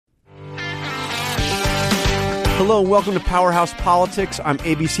Hello and welcome to Powerhouse Politics. I'm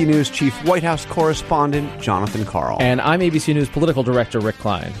ABC News Chief White House Correspondent Jonathan Karl. And I'm ABC News Political Director Rick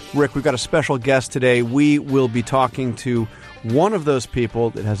Klein. Rick, we've got a special guest today. We will be talking to one of those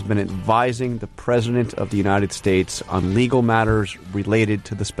people that has been advising the President of the United States on legal matters related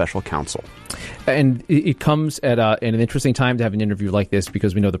to the special counsel. And it comes at an interesting time to have an interview like this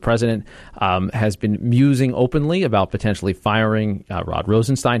because we know the president has been musing openly about potentially firing Rod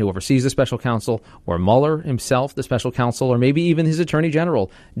Rosenstein, who oversees the special counsel, or Mueller himself, the special counsel, or maybe even his attorney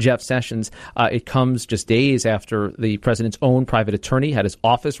general, Jeff Sessions. It comes just days after the president's own private attorney had his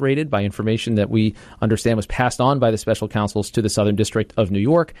office raided by information that we understand was passed on by the special counsels to the Southern District of New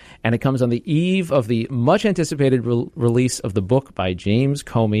York. And it comes on the eve of the much-anticipated release of the book by James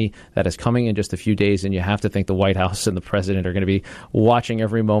Comey that is coming in just a few days, and you have to think the White House and the president are going to be watching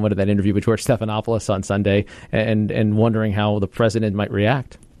every moment of that interview with George Stephanopoulos on Sunday and wondering how the president might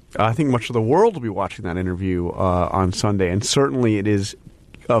react. I think much of the world will be watching that interview on Sunday, and certainly it is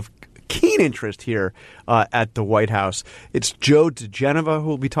of keen interest here at the White House. It's Joe diGenova who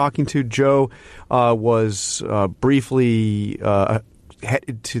we'll be talking to. Joe was briefly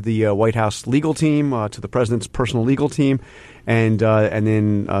headed to the White House legal team, to the president's personal legal team, and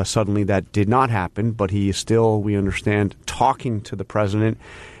then suddenly that did not happen. But he is still, we understand, talking to the president.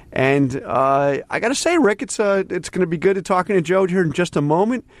 And I got to say, Rick, it's going to be good to talking to Joe here in just a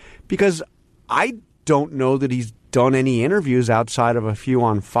moment, because I don't know that he's done any interviews outside of a few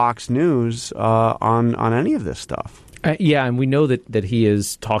on Fox News on any of this stuff. Yeah, and we know that he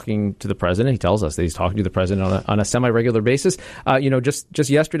is talking to the president. He tells us that he's talking to the president on a semi-regular basis. Just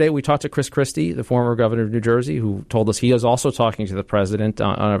yesterday we talked to Chris Christie, the former governor of New Jersey, who told us he is also talking to the president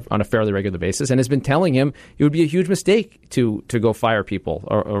on a fairly regular basis and has been telling him it would be a huge mistake to go fire people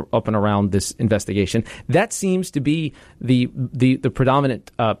or up and around this investigation. That seems to be the predominant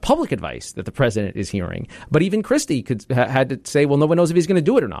public advice that the president is hearing. But even Christie had to say, well, no one knows if he's going to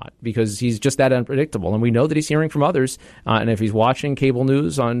do it or not, because he's just that unpredictable. And we know that he's hearing from others. And if he's watching cable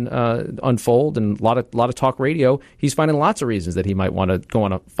news on Unfold and a lot of talk radio, he's finding lots of reasons that he might want to go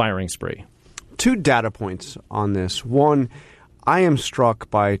on a firing spree. Two data points on this. One, I am struck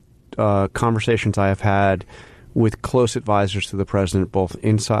by conversations I have had with close advisors to the president, both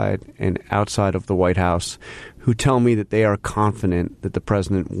inside and outside of the White House, who tell me that they are confident that the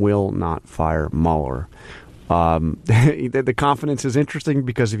president will not fire Mueller. The confidence is interesting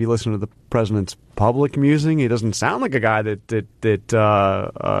because if you listen to the president's public musing, he doesn't sound like a guy that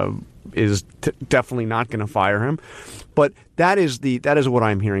is definitely not going to fire him. But that is what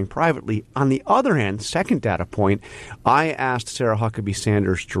I'm hearing privately. On the other hand, second data point, I asked Sarah Huckabee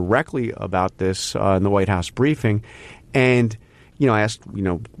Sanders directly about this in the White House briefing, and I asked,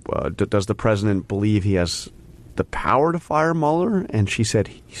 does the president believe he has the power to fire Mueller? And she said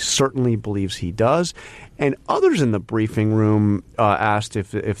he certainly believes he does. And others in the briefing room asked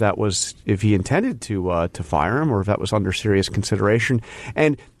if he intended to fire him, or if that was under serious consideration.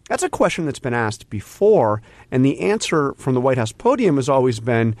 And that's a question that's been asked before, and the answer from the White House podium has always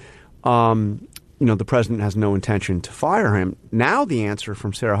been, the president has no intention to fire him. Now the answer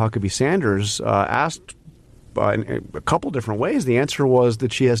from Sarah Huckabee Sanders, asked in a couple different ways, the answer was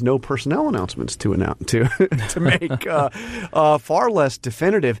that she has no personnel announcements to make, far less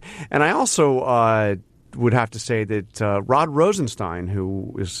definitive. And I also would have to say that Rod Rosenstein,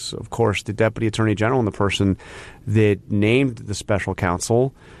 who is, of course, the Deputy Attorney General and the person that named the special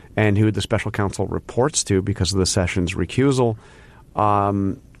counsel and who the special counsel reports to because of the Sessions recusal,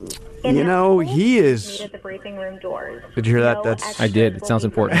 he is. At the briefing room doors. Did you hear that? I did. It sounds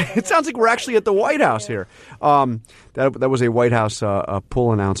important. It sounds like we're actually at the White House here. That was a White House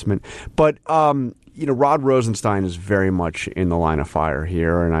pull announcement. But Rod Rosenstein is very much in the line of fire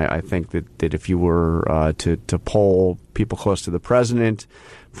here, and I think that if you were to poll people close to the president,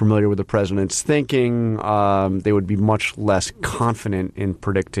 familiar with the president's thinking, they would be much less confident in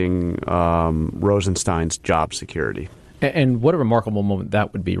predicting Rosenstein's job security. And what a remarkable moment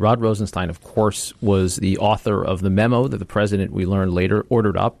that would be. Rod Rosenstein, of course, was the author of the memo that the president, we learned later,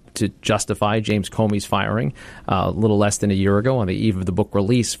 ordered up to justify James Comey's firing a little less than a year ago on the eve of the book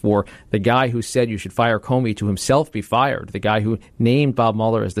release, for the guy who said you should fire Comey to himself be fired, the guy who named Bob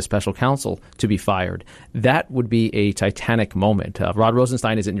Mueller as the special counsel to be fired. That would be a titanic moment. Rod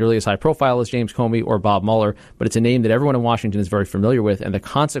Rosenstein isn't nearly as high profile as James Comey or Bob Mueller, but it's a name that everyone in Washington is very familiar with, and the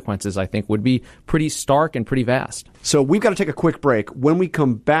consequences, I think, would be pretty stark and pretty vast. So we've got to take a quick break. When we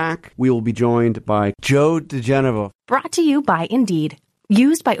come back, we will be joined by Joe diGenova. Brought to you by Indeed.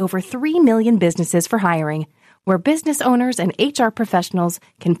 Used by over 3 million businesses for hiring, where business owners and HR professionals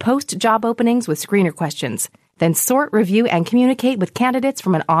can post job openings with screener questions, then sort, review, and communicate with candidates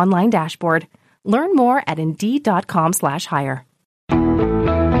from an online dashboard. Learn more at Indeed.com/hire.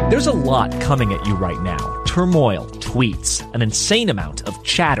 There's a lot coming at you right now. Turmoil, tweets, an insane amount of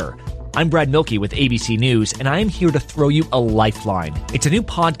chatter. I'm Brad Milkey with ABC News, and I am here to throw you a lifeline. It's a new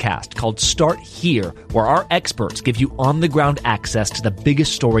podcast called Start Here, where our experts give you on-the-ground access to the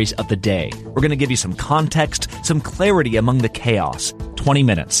biggest stories of the day. We're going to give you some context, some clarity among the chaos. 20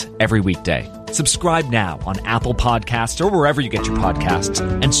 minutes every weekday. Subscribe now on Apple Podcasts or wherever you get your podcasts,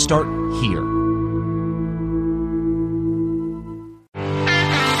 and start here.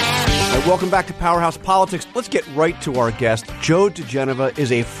 Welcome back to Powerhouse Politics. Let's get right to our guest. Joe diGenova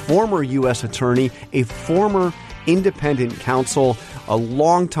is a former U.S. attorney, a former independent counsel, a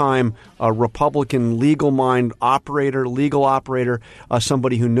longtime Republican legal operator,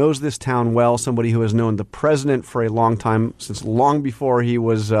 somebody who knows this town well, somebody who has known the president for a long time, since long before he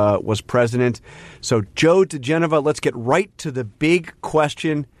was president. So, Joe diGenova, let's get right to the big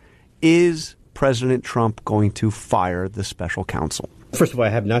question. Is President Trump going to fire the special counsel? First of all, I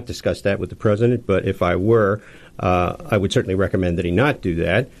have not discussed that with the president, but if I were, I would certainly recommend that he not do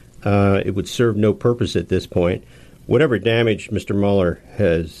that. It would serve no purpose at this point. Whatever damage Mr. Mueller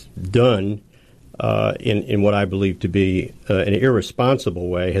has done in what I believe to be an irresponsible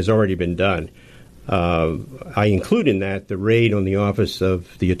way has already been done. I include in that the raid on the office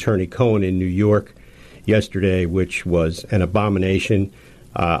of the Attorney Cohen in New York yesterday, which was an abomination.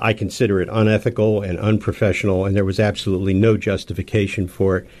 I consider it unethical and unprofessional, and there was absolutely no justification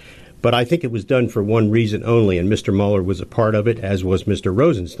for it. But I think it was done for one reason only, and Mr. Mueller was a part of it, as was Mr.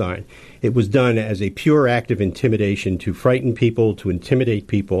 Rosenstein. It was done as a pure act of intimidation to frighten people, to intimidate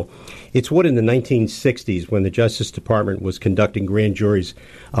people. It's what in the 1960s, when the Justice Department was conducting grand juries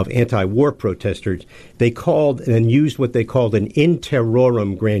of anti-war protesters, they called and used what they called an in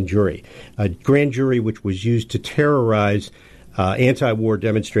terrorem grand jury, a grand jury which was used to terrorize anti-war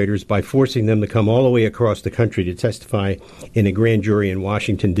demonstrators by forcing them to come all the way across the country to testify in a grand jury in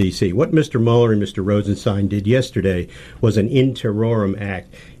Washington, D.C. What Mr. Mueller and Mr. Rosenstein did yesterday was an in terrorem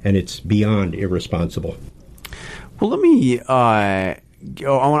act, and it's beyond irresponsible. Well, let me I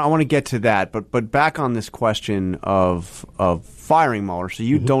want to get to that, but back on this question of firing Mueller. So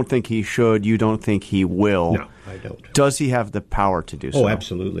you don't think he should, you don't think he will. No, I don't. Does he have the power to do so? Oh,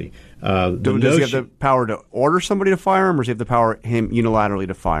 absolutely. Does he have the power to order somebody to fire him, or does he have the power him unilaterally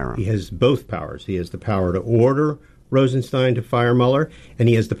to fire him? He has both powers. He has the power to order Rosenstein to fire Mueller, and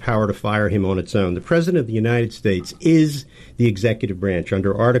he has the power to fire him on its own. The President of the United States is the executive branch.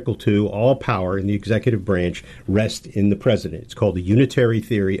 Under Article 2, all power in the executive branch rests in the President. It's called the unitary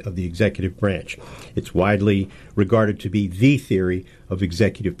theory of the executive branch. It's widely regarded to be the theory of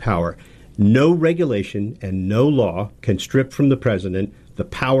executive power. No regulation and no law can strip from the President the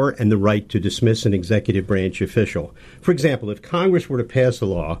power and the right to dismiss an executive branch official. For example, if Congress were to pass a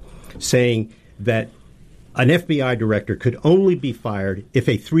law saying that an FBI director could only be fired if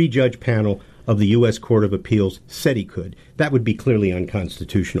a three-judge panel of the U.S. Court of Appeals said he could, that would be clearly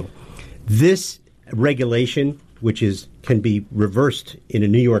unconstitutional. This regulation, which can be reversed in a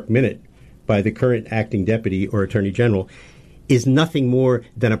New York minute by the current acting deputy or attorney general, is nothing more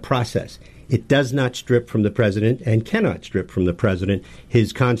than a process. It does not strip from the president and cannot strip from the president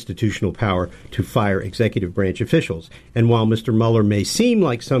his constitutional power to fire executive branch officials. And while Mr. Mueller may seem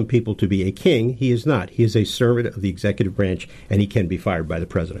like some people to be a king, he is not. He is a servant of the executive branch, and he can be fired by the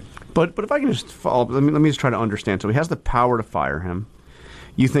president. But if I can just follow up, let me just try to understand. So he has the power to fire him.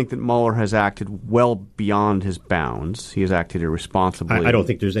 You think that Mueller has acted well beyond his bounds. He has acted irresponsibly. I don't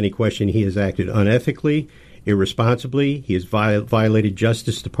think there's any question he has acted unethically, irresponsibly. He has violated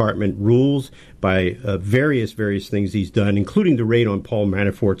Justice Department rules by various things he's done, including the raid on Paul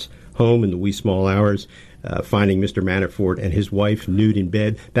Manafort's home in the wee small hours, finding Mr. Manafort and his wife nude in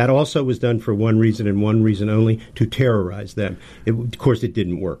bed. That also was done for one reason and one reason only, to terrorize them. Of course, it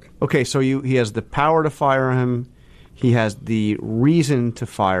didn't work. Okay, so he has the power to fire him. He has the reason to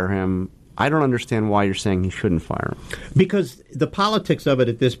fire him. I don't understand why you're saying he shouldn't fire him. Because the politics of it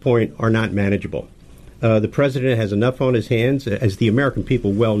at this point are not manageable. The president has enough on his hands. As the American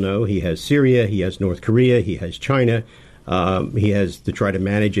people well know, he has Syria, he has North Korea, he has China. He has to try to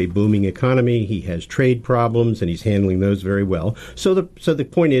manage a booming economy. He has trade problems, and he's handling those very well. So the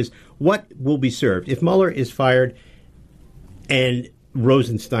point is, what will be served? If Mueller is fired and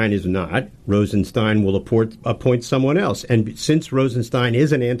Rosenstein is not, Rosenstein will appoint someone else. And since Rosenstein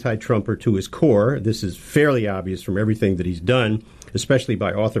is an anti-Trumper to his core, this is fairly obvious from everything that he's done especially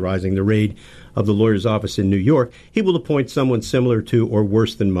by authorizing the raid of the lawyer's office in New York, he will appoint someone similar to or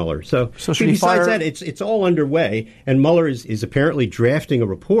worse than Mueller. So besides that, it's all underway, and Mueller is apparently drafting a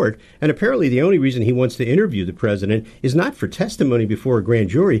report, and apparently the only reason he wants to interview the president is not for testimony before a grand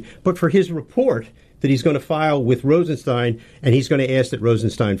jury, but for his report that he's going to file with Rosenstein, and he's going to ask that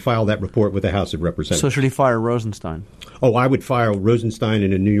Rosenstein file that report with the House of Representatives. So should he fire Rosenstein? Oh, I would fire Rosenstein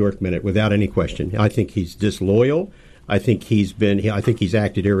in a New York minute without any question. I think he's disloyal. I think he's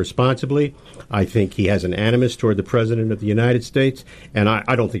acted irresponsibly. I think he has an animus toward the President of the United States, and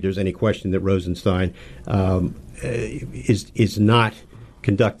I don't think there's any question that Rosenstein is not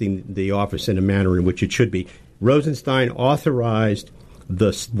conducting the office in a manner in which it should be. Rosenstein authorized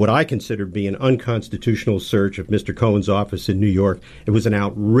what I consider to be an unconstitutional search of Mr. Cohen's office in New York. It was an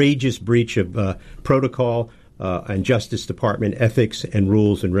outrageous breach of protocol and Justice Department ethics and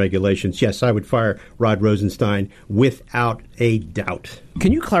rules and regulations. Yes, I would fire Rod Rosenstein without a doubt.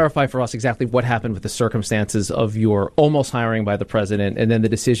 Can you clarify for us exactly what happened with the circumstances of your almost hiring by the president and then the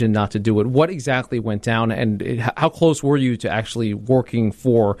decision not to do it? What exactly went down, and how close were you to actually working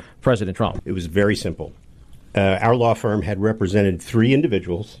for President Trump? It was very simple. Our law firm had represented 3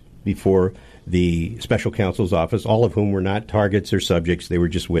 individuals before the special counsel's office, all of whom were not targets or subjects. They were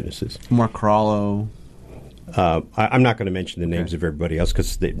just witnesses. Mark Corallo. I'm not going to mention the names of everybody else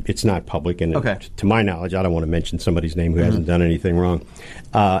because it's not public. And to my knowledge, I don't want to mention somebody's name who hasn't done anything wrong.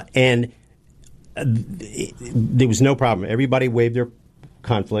 And there was no problem. Everybody waived their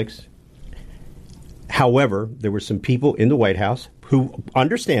conflicts. However, there were some people in the White House who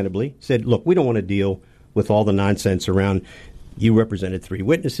understandably said, look, we don't want to deal with all the nonsense around you represented 3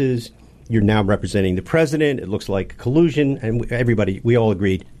 witnesses, you're now representing the president, it looks like collusion, and we all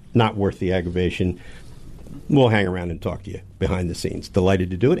agreed, not worth the aggravation. We'll hang around and talk to you behind the scenes. Delighted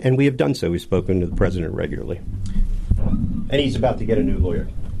to do it, and we have done so. We've spoken to the president regularly. And he's about to get a new lawyer.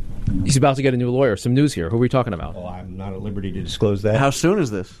 He's about to get a new lawyer. Some news here. Who are we talking about? Well, I'm not at liberty to disclose that. How soon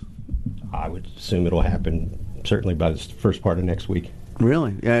is this? I would assume it'll happen certainly by the first part of next week.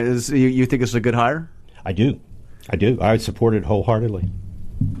 Really? Yeah. You think it's a good hire? I do. I would support it wholeheartedly.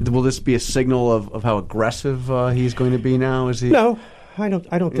 Will this be a signal of how aggressive he's going to be now? Is he? No, I don't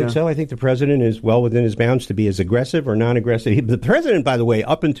think so. I think the president is well within his bounds to be as aggressive or non-aggressive. The president, by the way,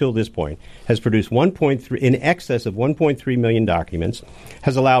 up until this point, has produced in excess of 1.3 million documents,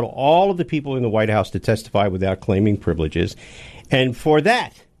 has allowed all of the people in the White House to testify without claiming privileges, and for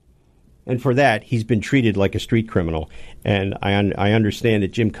that, he's been treated like a street criminal. And I understand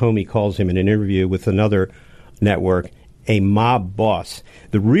that Jim Comey calls him in an interview with another network a mob boss.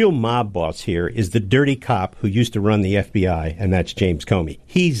 The real mob boss here is the dirty cop who used to run the FBI, and that's James Comey.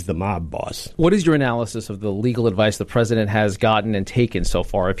 He's the mob boss. What is your analysis of the legal advice the president has gotten and taken so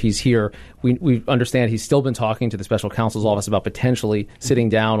far? If he's here, we understand he's still been talking to the special counsel's office about potentially sitting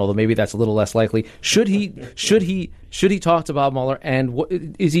down, although maybe that's a little less likely. Should he talk to Bob Mueller, and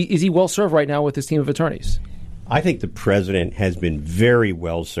is he well served right now with his team of attorneys? I think the president has been very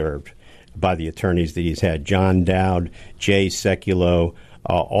well served by the attorneys that he's had. John Dowd, Jay Sekulow,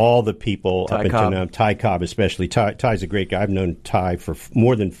 all the people Ty up until Cobb. now. Ty Cobb especially. Ty's a great guy. I've known Ty for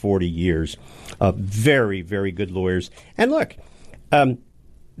more than 40 years. Very, very good lawyers. And look,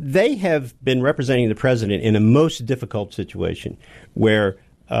 they have been representing the president in a most difficult situation where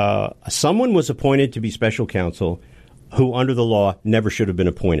someone was appointed to be special counsel who, under the law, never should have been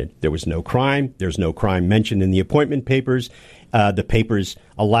appointed. There was no crime. There's no crime mentioned in the appointment papers. The papers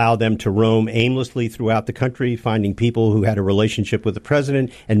allow them to roam aimlessly throughout the country, finding people who had a relationship with the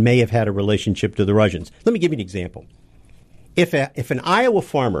president and may have had a relationship to the Russians. Let me give you an example. If an Iowa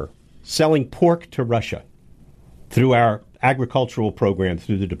farmer selling pork to Russia through our agricultural program,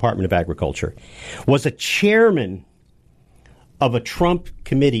 through the Department of Agriculture, was a chairman of a Trump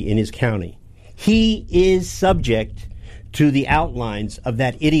committee in his county, he is subject to the outlines of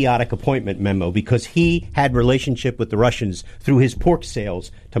that idiotic appointment memo because he had relationship with the Russians through his pork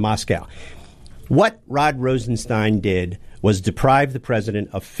sales to Moscow. What Rod Rosenstein did was deprive the president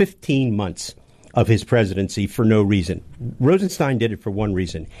of 15 months of his presidency for no reason. Rosenstein did it for one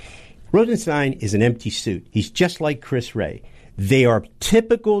reason. Rosenstein is an empty suit. He's just like Chris Wray. They are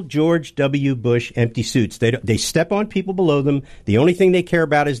typical George W. Bush empty suits. They step on people below them. The only thing they care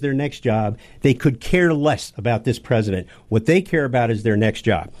about is their next job. They could care less about this president. What they care about is their next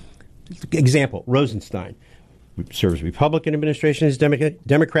job. Example, Rosenstein serves Republican administrations,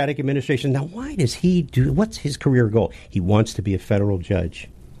 Democratic administration. Now, why does he do? What's his career goal? He wants to be a federal judge.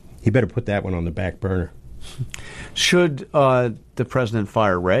 He better put that one on the back burner. Should the president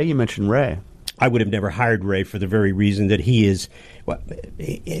fire Wray? You mentioned Wray. I would have never hired Ray for the very reason that he is. Well,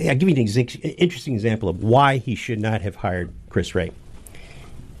 I'll give you an interesting example of why he should not have hired Chris Wray.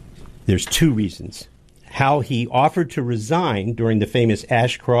 There's two reasons. How he offered to resign during the famous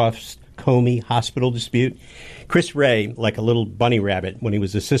Ashcroft-Comey hospital dispute. Chris Wray, like a little bunny rabbit when he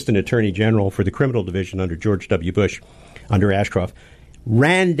was Assistant Attorney General for the Criminal Division under George W. Bush, under Ashcroft,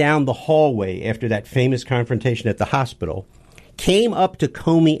 ran down the hallway after that famous confrontation at the hospital, came up to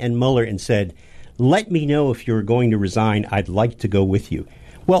Comey and Mueller and said, "Let me know if you're going to resign. I'd like to go with you."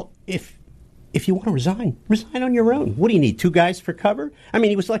 Well, if you want to resign on your own. What do you need, two guys for cover? I mean,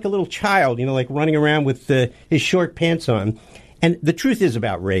 he was like a little child, like running around with his short pants on. And the truth is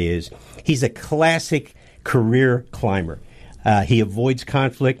about Ray is he's a classic career climber. He avoids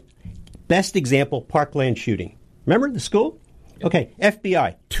conflict. Best example, Parkland shooting. Remember the school? Okay,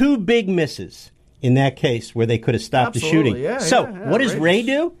 FBI, two big misses in that case where they could have stopped the shooting. What does Ray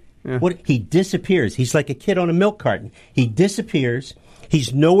do? Yeah. He disappears. He's like a kid on a milk carton. He disappears.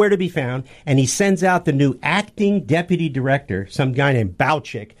 He's nowhere to be found, and he sends out the new acting deputy director, some guy named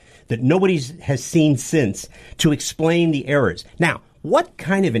Bouchick, that nobody has seen since, to explain the errors. Now, what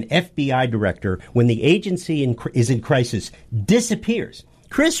kind of an FBI director, when the agency is in crisis, disappears?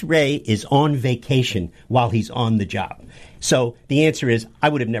 Chris Wray is on vacation while he's on the job. So the answer is, I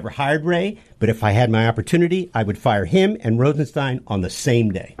would have never hired Ray, but if I had my opportunity, I would fire him and Rosenstein on the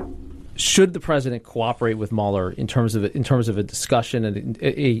same day. Should the president cooperate with Mueller in terms of a discussion and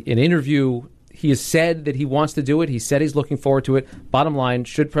an interview? He has said that he wants to do it. He said he's looking forward to it. Bottom line,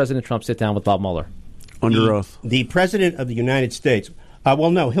 should President Trump sit down with Bob Mueller? Under oath. The president of the United States.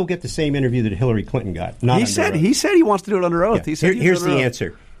 No, he'll get the same interview that Hillary Clinton got. He said he wants to do it under oath. Yeah. He said here's the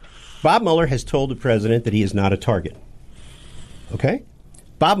answer. Bob Mueller has told the president that he is not a target. Okay?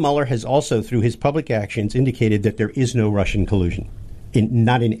 Bob Mueller has also, through his public actions, indicated that there is no Russian collusion.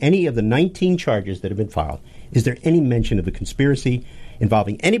 Not in any of the 19 charges that have been filed is there any mention of a conspiracy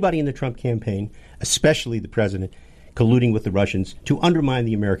involving anybody in the Trump campaign, especially the president, colluding with the Russians to undermine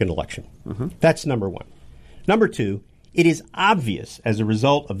the American election. Mm-hmm. That's number one. Number two, it is obvious as a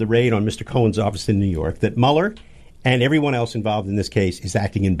result of the raid on Mr. Cohen's office in New York that Mueller and everyone else involved in this case is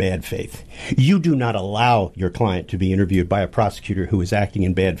acting in bad faith. You do not allow your client to be interviewed by a prosecutor who is acting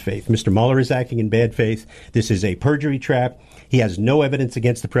in bad faith. Mr. Mueller is acting in bad faith. This is a perjury trap. He has no evidence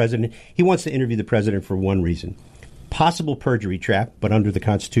against the president. He wants to interview the president for one reason. Possible perjury trap, but under the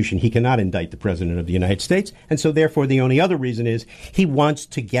Constitution, he cannot indict the president of the United States. And so, therefore, the only other reason is he wants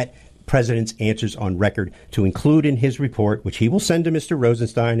to get president's answers on record to include in his report, which he will send to Mr.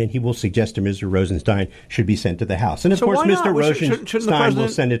 Rosenstein, and he will suggest to Mr. Rosenstein should be sent to the House. And, of course, Mr. Rosenstein will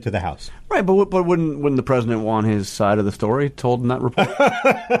send it to the House. Right, but wouldn't the president want his side of the story told in that report?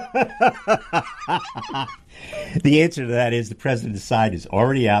 The answer to that is the president's side is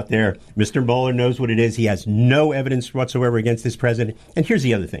already out there. Mr. Mueller knows what it is. He has no evidence whatsoever against this president. And here's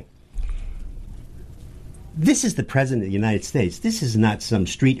the other thing. This is the president of the United States. This is not some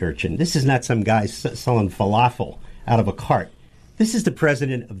street urchin. This is not some guy selling falafel out of a cart. This is the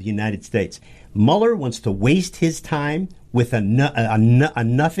president of the United States. Mueller wants to waste his time with a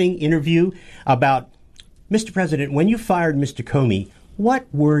nothing interview about, Mr. President, when you fired Mr. Comey, what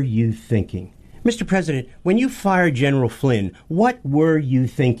were you thinking? Mr. President, when you fired General Flynn, what were you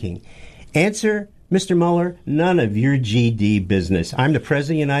thinking? Answer, Mr. Mueller, none of your GD business. I'm the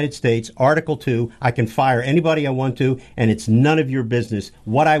President of the United States, Article 2. I can fire anybody I want to, and it's none of your business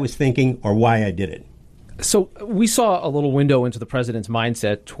what I was thinking or why I did it. So we saw a little window into the president's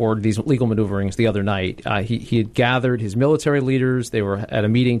mindset toward these legal maneuverings the other night. He had gathered his military leaders. They were at a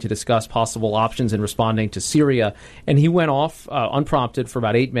meeting to discuss possible options in responding to Syria. And he went off unprompted for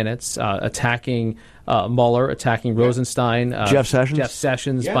about 8 minutes, attacking Mueller, attacking Rosenstein. Jeff Sessions. Jeff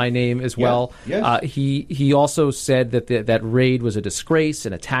Sessions by name as well. Yes. He also said that that raid was a disgrace,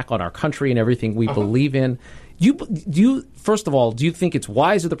 an attack on our country and everything we believe in. First of all, do you think it's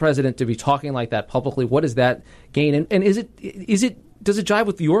wise of the president to be talking like that publicly? What does that gain? And does it jive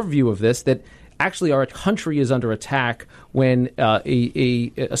with your view of this, that actually our country is under attack when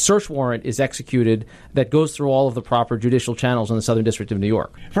a search warrant is executed that goes through all of the proper judicial channels in the Southern District of New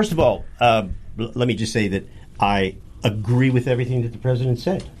York? First of all, let me just say that I agree with everything that the president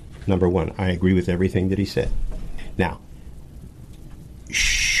said. Number one, I agree with everything that he said. Now,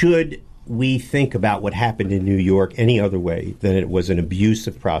 should we think about what happened in New York any other way than it was an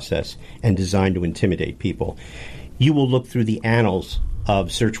abusive process and designed to intimidate people? You will look through the annals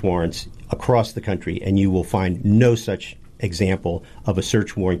of search warrants across the country, and you will find no such example of a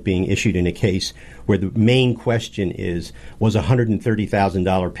search warrant being issued in a case where the main question was a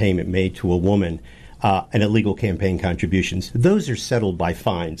 $130,000 payment made to a woman and illegal campaign contributions. Those are settled by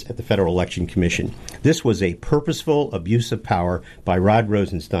fines at the Federal Election Commission. This was a purposeful abuse of power by Rod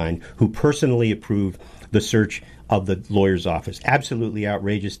Rosenstein, who personally approved the search of the lawyer's office. Absolutely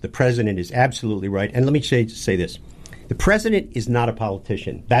outrageous. The president is absolutely right. And let me say this. The president is not a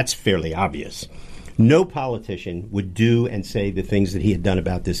politician. That's fairly obvious. No politician would do and say the things that he had done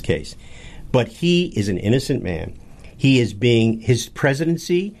about this case. But he is an innocent man. His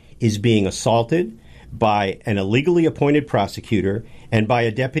presidency is being assaulted by an illegally appointed prosecutor and by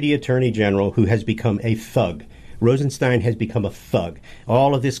a deputy attorney general who has become a thug. Rosenstein has become a thug.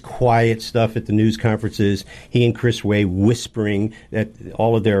 All of this quiet stuff at the news conferences, he and Chris Wray whispering at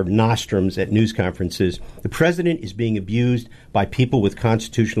all of their nostrums at news conferences. The president is being abused by people with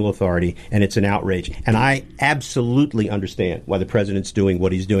constitutional authority, and it's an outrage. And I absolutely understand why the president's doing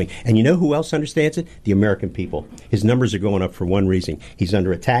what he's doing. And you know who else understands it? The American people. His numbers are going up for one reason. He's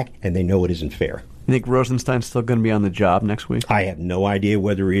under attack, and they know it isn't fair. You think Rosenstein's still going to be on the job next week? I have no idea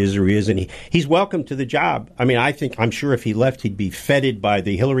whether he is or he isn't. He's welcome to the job. I mean, I'm sure if he left, he'd be feted by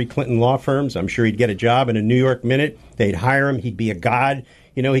the Hillary Clinton law firms. I'm sure he'd get a job in a New York Minute. They'd hire him. He'd be a god.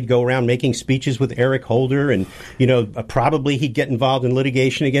 You know, he'd go around making speeches with Eric Holder, and, you know, probably he'd get involved in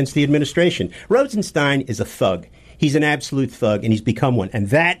litigation against the administration. Rosenstein is a thug. He's an absolute thug, and he's become one. And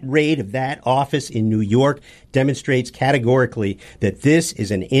that raid of that office in New York demonstrates categorically that this is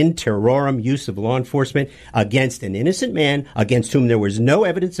an in terrorem use of law enforcement against an innocent man against whom there was no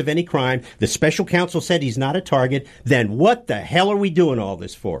evidence of any crime. The special counsel said he's not a target. Then what the hell are we doing all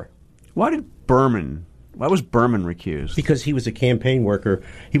this for? Why was Berman recused? Because he was a campaign worker.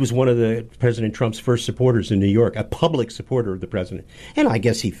 He was one of the President Trump's first supporters in New York, a public supporter of the president. And I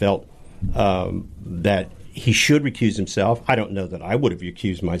guess he felt that he should recuse himself. I don't know that I would have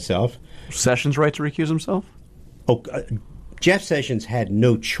recused myself. Sessions' right to recuse himself? Jeff Sessions had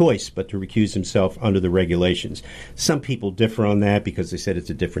no choice but to recuse himself under the regulations. Some people differ on that because they said it's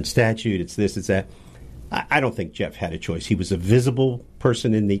a different statute, it's this, it's that. I don't think Jeff had a choice. He was a visible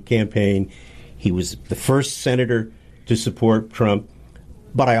person in the campaign. He was the first senator to support Trump.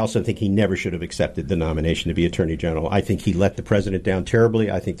 But I also think he never should have accepted the nomination to be Attorney General. I think he let the president down terribly.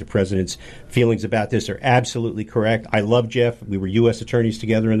 I think the president's feelings about this are absolutely correct. I love Jeff. We were U.S. attorneys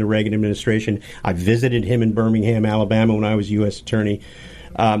together in the Reagan administration. I visited him in Birmingham, Alabama when I was U.S. attorney.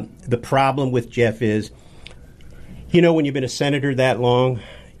 The problem with Jeff is, you know, when you've been a senator that long,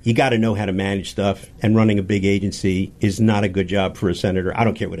 you got to know how to manage stuff, and running a big agency is not a good job for a senator. I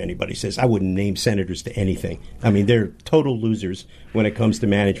don't care what anybody says. I wouldn't name senators to anything. I mean, they're total losers when it comes to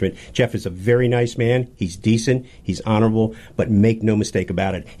management. Jeff is a very nice man. He's decent. He's honorable. But make no mistake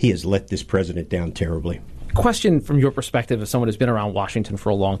about it, he has let this president down terribly. Question from your perspective as someone who's been around Washington for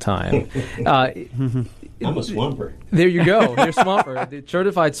a long time. I'm a swamper. There you go. You're a swamper. The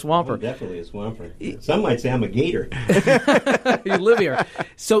certified swamper. I'm definitely a swamper. Some might say I'm a gator. You live here.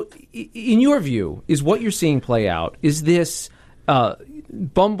 So in your view, is what you're seeing play out, is this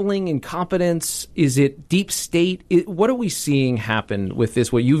bumbling incompetence? Is it deep state? What are we seeing happen with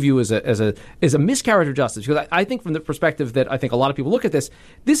this, what you view as a miscarriage of justice? Because I think from the perspective that I think a lot of people look at this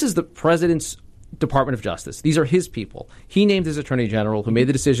is the president's Department of Justice. These are his people. He named his attorney general who made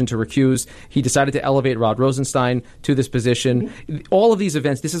the decision to recuse. He decided to elevate Rod Rosenstein to this position. All of these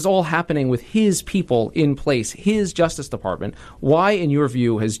events, this is all happening with his people in place, his Justice Department. Why, in your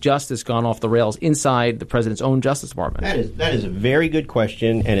view, has justice gone off the rails inside the president's own Justice Department? That is a very good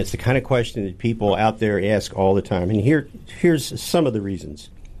question, and it's the kind of question that people out there ask all the time. And here's some of the reasons.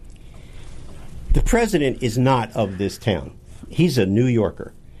 The president is not of this town. He's a New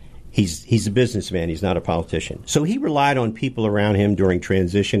Yorker. He's a businessman. He's not a politician. So he relied on people around him during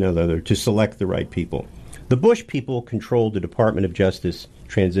transition and other to select the right people. The Bush people controlled the Department of Justice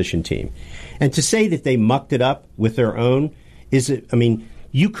transition team. And to say that they mucked it up with their own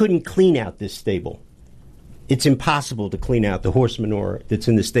you couldn't clean out this stable. It's impossible to clean out the horse manure that's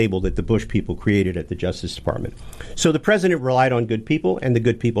in the stable that the Bush people created at the Justice Department. So the president relied on good people, and the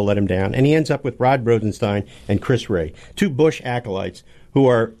good people let him down. And he ends up with Rod Rosenstein and Chris Wray, two Bush acolytes who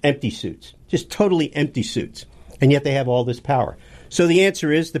are empty suits, just totally empty suits. And yet they have all this power. So the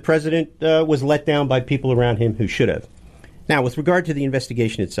answer is the president was let down by people around him who should have. Now, with regard to the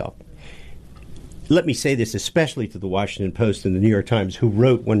investigation itself, let me say this especially to the Washington Post and the New York Times, who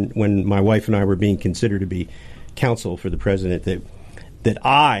wrote when my wife and I were being considered to be counsel for the president that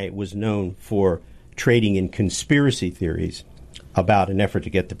I was known for trading in conspiracy theories about an effort to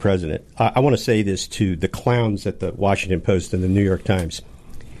get the president. I want to say this to the clowns at the Washington Post and the New York Times.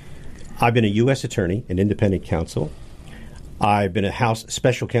 I've been a U.S. attorney, an independent counsel. I've been a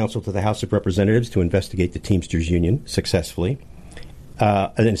special counsel to the House of Representatives to investigate the Teamsters Union successfully.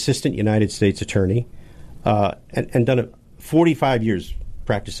 an assistant United States attorney, and done 45 years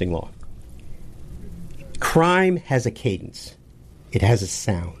practicing law. Crime has a cadence. It has a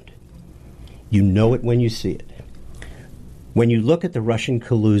sound. You know it when you see it. When you look at the Russian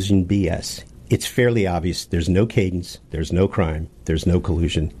collusion BS, it's fairly obvious there's no cadence, there's no crime, there's no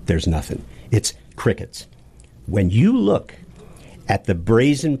collusion, there's nothing. It's crickets. When you look at the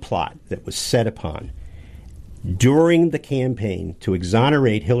brazen plot that was set upon during the campaign to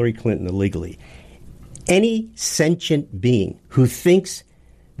exonerate Hillary Clinton illegally, any sentient being who thinks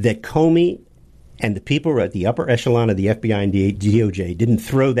that Comey and the people at the upper echelon of the FBI and DOJ didn't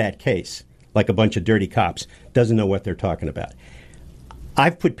throw that case like a bunch of dirty cops doesn't know what they're talking about.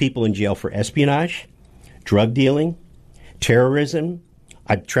 I've put people in jail for espionage, drug dealing, terrorism.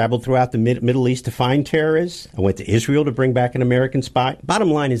 I've traveled throughout the Middle East to find terrorists. I went to Israel to bring back an American spy. Bottom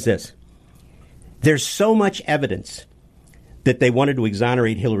line is this. There's so much evidence that they wanted to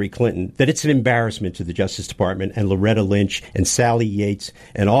exonerate Hillary Clinton that it's an embarrassment to the Justice Department and Loretta Lynch and Sally Yates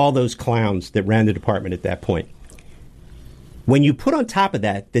and all those clowns that ran the department at that point. When you put on top of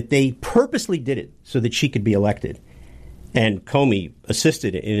that they purposely did it so that she could be elected, and Comey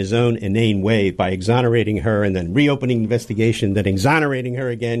assisted in his own inane way by exonerating her and then reopening the investigation, then exonerating her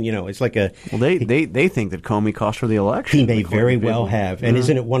again. You know, it's like a... Well, they think that Comey cost her the election. He may very well have. And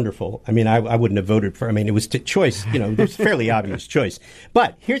isn't it wonderful? I mean, I wouldn't have voted for... I mean, it was choice. You know, it was a fairly obvious choice.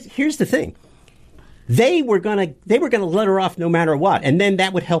 But here's the thing. They were gonna let her off no matter what. And then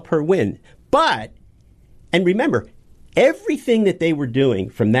that would help her win. But, and remember... everything that they were doing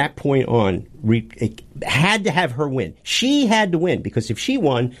from that point on had to have her win. She had to win, because if she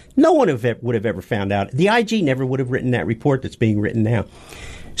won, no one would have ever found out. The IG never would have written that report that's being written now.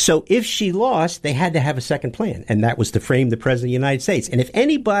 So if she lost, they had to have a second plan, and that was to frame the President of the United States. And if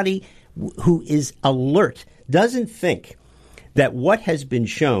anybody who is alert doesn't think that what has been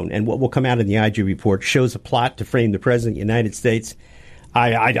shown and what will come out in the IG report shows a plot to frame the President of the United States,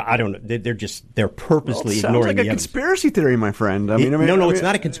 I don't know. They're purposely ignoring the evidence. Sounds like a conspiracy theory, my friend. No, it's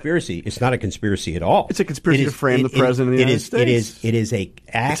not a conspiracy. It's not a conspiracy at all. It's a conspiracy to frame the President of the United States. It is a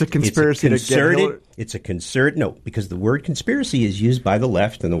act. It's a conspiracy to get Hillary. It's a concerted. No, because the word conspiracy is used by the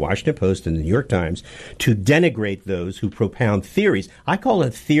left and the Washington Post and the New York Times to denigrate those who propound theories. I call it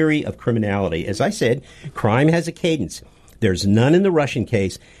a theory of criminality. As I said, crime has a cadence. There's none in the Russian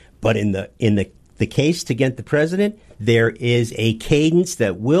case, but in the case to get the president, there is a cadence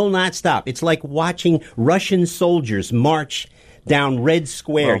that will not stop. It's like watching Russian soldiers march down Red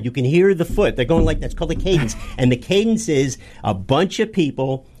Square. You can hear the foot. They're going like that's called a cadence. And the cadence is a bunch of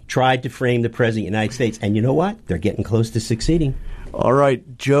people tried to frame the president of the United States. And you know what? They're getting close to succeeding. All right.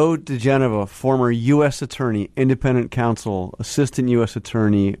 Joe diGenova, former U.S. attorney, independent counsel, assistant U.S.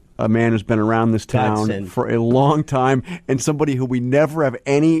 attorney, a man who's been around this town for a long time, and somebody who we never have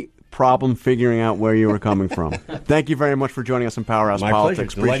any problem figuring out where you were coming from. Thank you very much for joining us in Powerhouse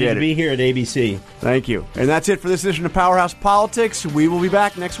Politics. My pleasure. Delighted to be here at ABC. Thank you. And that's it for this edition of Powerhouse Politics. We will be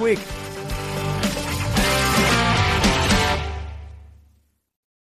back next week.